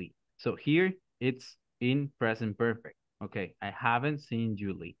seen Julie. So here it's in present perfect. Okay, I haven't seen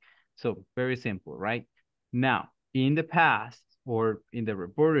Julie. So very simple, right? Now, in the past or in the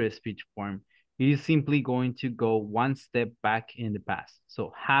reported speech form, it is simply going to go one step back in the past.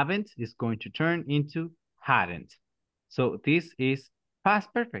 So haven't is going to turn into hadn't. So this is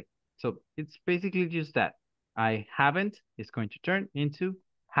past perfect. So it's basically just that. I haven't is going to turn into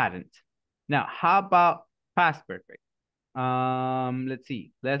hadn't. Now, how about past perfect? Let's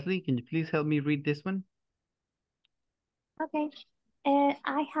see. Leslie, can you please help me read this one? Okay.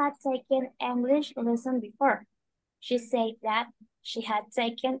 I had taken English lesson before. She said that she had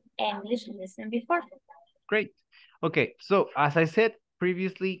taken English lesson before. Great. Okay, so as I said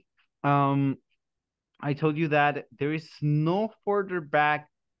previously, I told you that there is no further back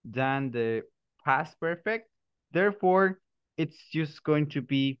than the past perfect. Therefore, it's just going to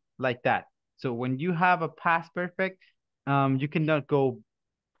be like that. So when you have a past perfect, you cannot go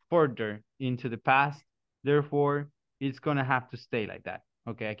further into the past. Therefore, it's gonna have to stay like that.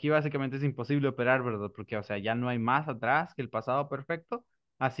 Ok, aquí básicamente es imposible operar, ¿verdad? Porque, o sea, ya no hay más atrás que el pasado perfecto,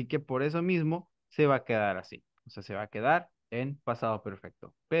 así que por eso mismo se va a quedar así. O sea, se va a quedar en pasado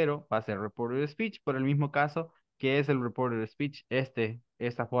perfecto, pero va a ser reported speech por el mismo caso que es el reported speech,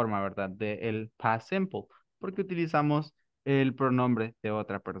 esta forma, ¿verdad? De el past simple, porque utilizamos el pronombre de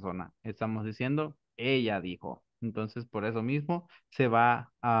otra persona. Estamos diciendo, ella dijo. Entonces, por eso mismo se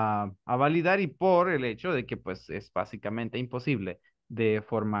va a validar y por el hecho de que pues es básicamente imposible de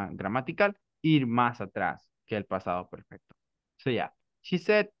forma gramatical ir más atrás que el pasado perfecto. So yeah, she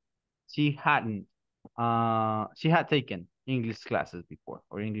said she she had taken English classes before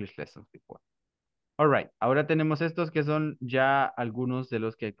or English lessons before. All right, ahora tenemos estos que son ya algunos de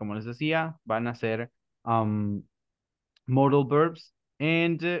los que, como les decía, van a ser modal verbs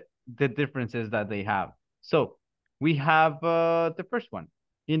and the differences that they have. So we have the first one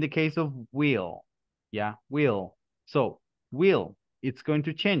in the case of will. Yeah, will. So will, it's going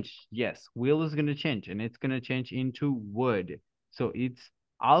to change. Yes, will is going to change and it's going to change into would. So it's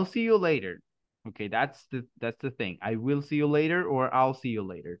I'll see you later. Okay, that's the thing. I will see you later or I'll see you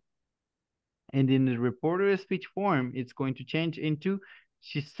later. And in the reporter speech form, it's going to change into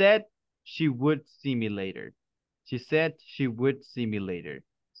she said she would see me later. She said she would see me later.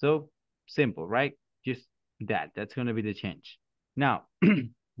 So simple, right? Just that. That's going to be the change. Now,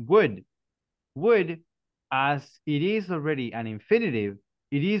 would, as it is already an infinitive,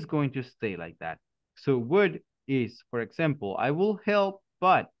 it is going to stay like that. So would is, for example, I will help,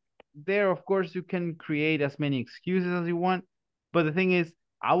 but there, of course, you can create as many excuses as you want. But the thing is,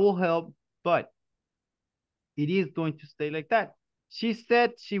 I will help, but it is going to stay like that. She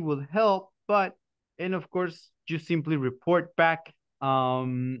said she would help, but, and of course, you simply report back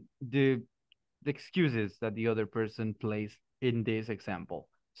the excuses that the other person placed in this example.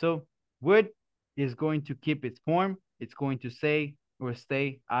 So would is going to keep its form. It's going to say or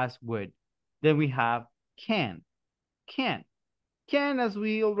stay as would. Then we have can. Can, as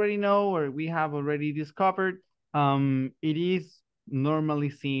we already know or we have already discovered, it is normally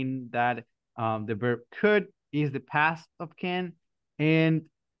seen that the verb could is the past of can. And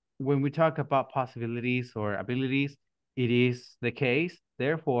when we talk about possibilities or abilities, it is the case.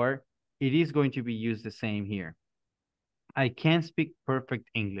 Therefore, it is going to be used the same here. I can't speak perfect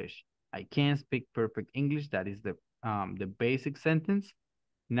English. I can't speak perfect English. That is the basic sentence.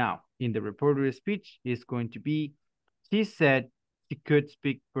 Now, in the reporter speech, it's going to be, she said she could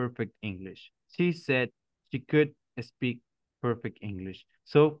speak perfect English. She said she could speak perfect English.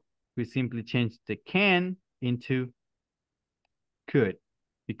 So we simply change the can into could,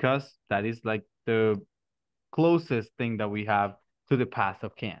 because that is like the closest thing that we have to the past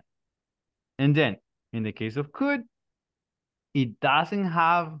of can. And then in the case of could, it doesn't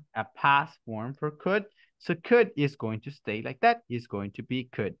have a past form for could. So could is going to stay like that. It's going to be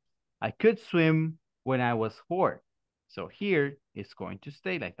could. I could swim when I was 4. So here it's going to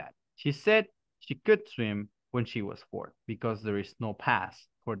stay like that. She said she could swim when she was 4 because there is no past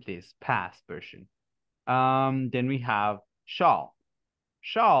for this past version. Then we have shall.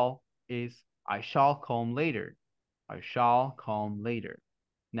 Shall is I shall come later. I shall come later.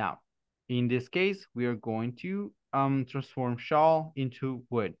 Now, in this case, we are going to transform shall into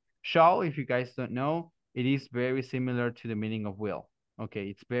would. Shall, if you guys don't know, it is very similar to the meaning of will. Okay,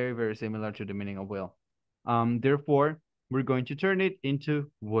 it's very, very similar to the meaning of will. Therefore, we're going to turn it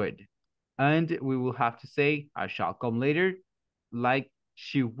into would. And we will have to say, I shall come later, like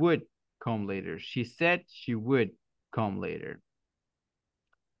she would come later. She said she would come later.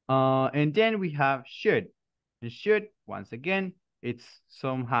 And then we have should. And should, once again, it's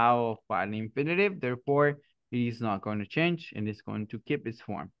somehow an infinitive, therefore it is not going to change and it's going to keep its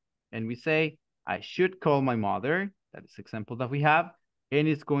form. And we say, I should call my mother, that is the example that we have, and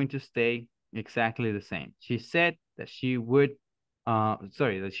it's going to stay exactly the same. She said that she would,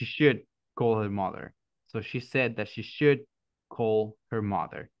 that she should call her mother. So she said that she should call her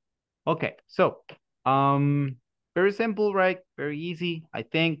mother. Okay, so, very simple, right? Very easy. I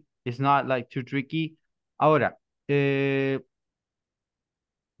think it's not like too tricky. Ahora,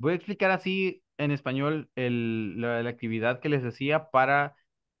 voy a explicar así en español la actividad que les decía para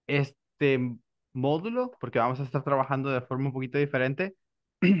este módulo, porque vamos a estar trabajando de forma un poquito diferente.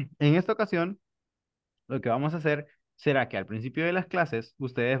 En esta ocasión, lo que vamos a hacer será que al principio de las clases,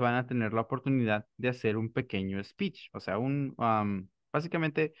 ustedes van a tener la oportunidad de hacer un pequeño speech, o sea,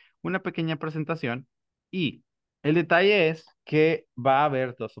 básicamente una pequeña presentación. Y el detalle es que va a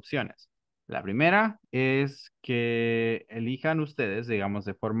haber dos opciones. La primera es que elijan ustedes, digamos,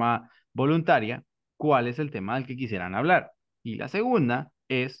 de forma voluntaria, cuál es el tema del que quisieran hablar. Y la segunda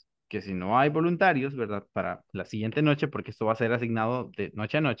es que si no hay voluntarios, ¿verdad? Para la siguiente noche, porque esto va a ser asignado de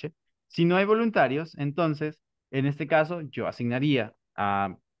noche a noche. Si no hay voluntarios, entonces, en este caso, yo asignaría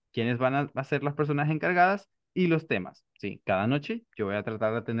a quienes van a ser las personas encargadas y los temas. Sí, cada noche yo voy a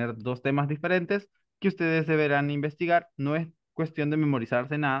tratar de tener 2 temas diferentes que ustedes deberán investigar. No es cuestión de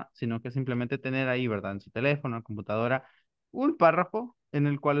memorizarse nada, sino que simplemente tener ahí, ¿verdad? En su teléfono, computadora, un párrafo en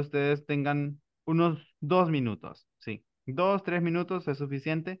el cual ustedes tengan unos 2 minutos, sí. 2, 3 minutos es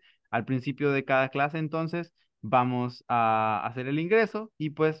suficiente al principio de cada clase. Entonces vamos a hacer el ingreso y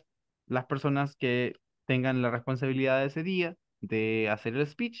pues las personas que tengan la responsabilidad de ese día de hacer el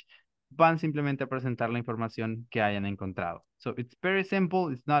speech van simplemente a presentar la información que hayan encontrado. So it's very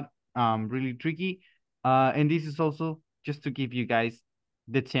simple. It's not really tricky. And this is also just to give you guys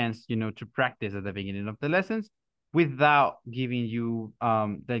the chance, to practice at the beginning of the lessons without giving you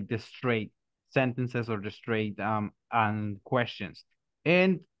like the straight sentences or the straight and questions.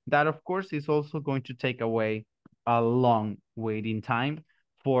 And that, of course, is also going to take away a long waiting time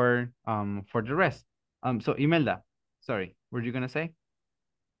for the rest. So Imelda, sorry, what were you gonna say?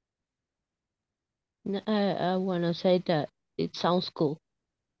 I want to say that it sounds cool.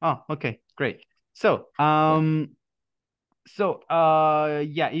 Oh, okay, great. So, yeah,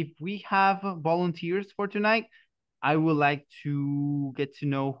 if we have volunteers for tonight, I would like to get to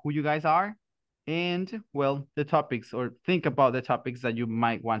know who you guys are and, well, the topics, or think about the topics that you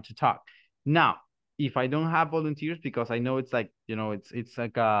might want to talk. Now, if I don't have volunteers, because I know it's like, it's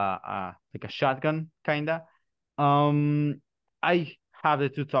like a shotgun kinda, I have the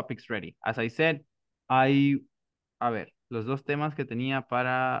 2 topics ready. As I said, a ver, los 2 temas que tenía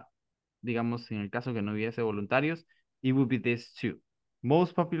para, digamos, en el caso que no hubiese voluntarios, it would be these 2.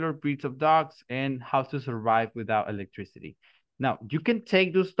 Most popular breeds of dogs and how to survive without electricity. Now, you can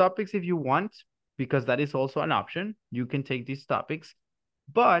take those topics if you want, because that is also an option. You can take these topics,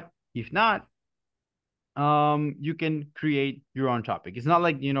 but if not, you can create your own topic. It's not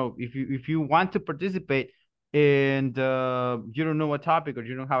like, if you want to participate and you don't know a topic or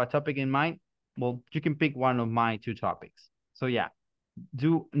you don't have a topic in mind, well, you can pick one of my 2 topics. So yeah,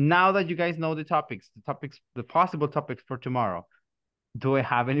 now that you guys know the possible topics for tomorrow, do I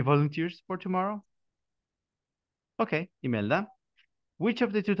have any volunteers for tomorrow? Okay, Imelda, which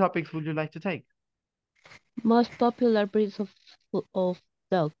of the 2 topics would you like to take? Most popular breeds of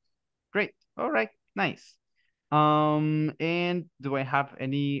dog. Great. All right, nice. And do I have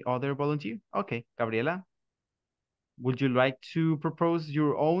any other volunteer? Okay, Gabriela, would you like to propose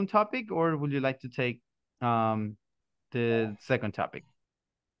your own topic, or would you like to take the second topic?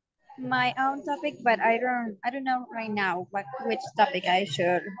 My own topic, but I don't know right now which topic I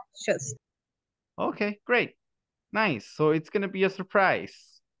should choose. Okay, great. Nice. So it's gonna be a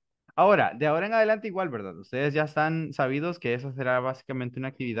surprise. Ahora, de ahora en adelante igual, ¿verdad? Ustedes ya están sabidos que esa será básicamente una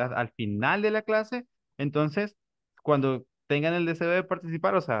actividad al final de la clase. Entonces, cuando tengan el deseo de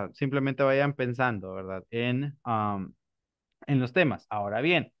participar, o sea, simplemente vayan pensando, ¿verdad? En los temas. Ahora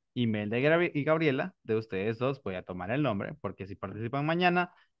bien, Imelda y Gabriela, de ustedes 2, voy a tomar el nombre, porque si participan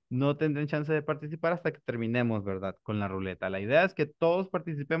mañana, no tendrán chance de participar hasta que terminemos, ¿verdad? Con la ruleta. La idea es que todos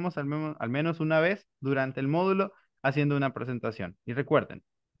participemos al menos una vez durante el módulo haciendo una presentación. Y recuerden,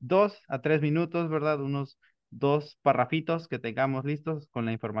 2 a 3 minutos, ¿verdad? Unos 2 parrafitos que tengamos listos con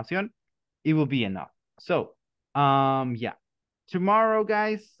la información. It will be enough. So, yeah. Tomorrow,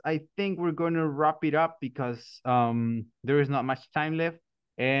 guys, I think we're going to wrap it up because there is not much time left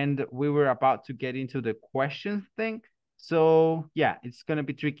and we were about to get into the questions thing. So yeah, it's going to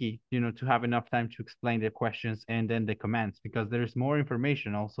be tricky, to have enough time to explain the questions and then the commands, because there's more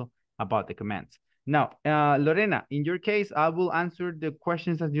information also about the commands. Now, Lorena, in your case, I will answer the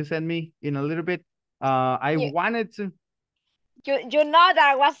questions that you sent me in a little bit. I wanted to. You know that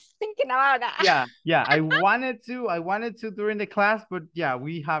I was thinking about that. Yeah. I wanted to during the class, but yeah,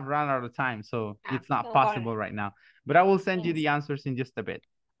 we have run out of time, so it's not possible right now. But I will send you the answers in just a bit.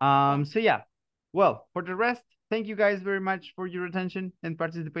 So yeah, well, for the rest, thank you guys very much for your attention and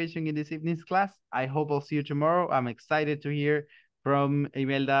participation in this evening's class. I hope I'll see you tomorrow. I'm excited to hear from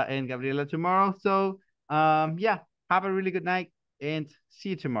Imelda and Gabriela tomorrow. So yeah, have a really good night and see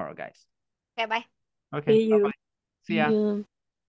you tomorrow, guys. Okay, bye. Okay, bye-bye. See ya.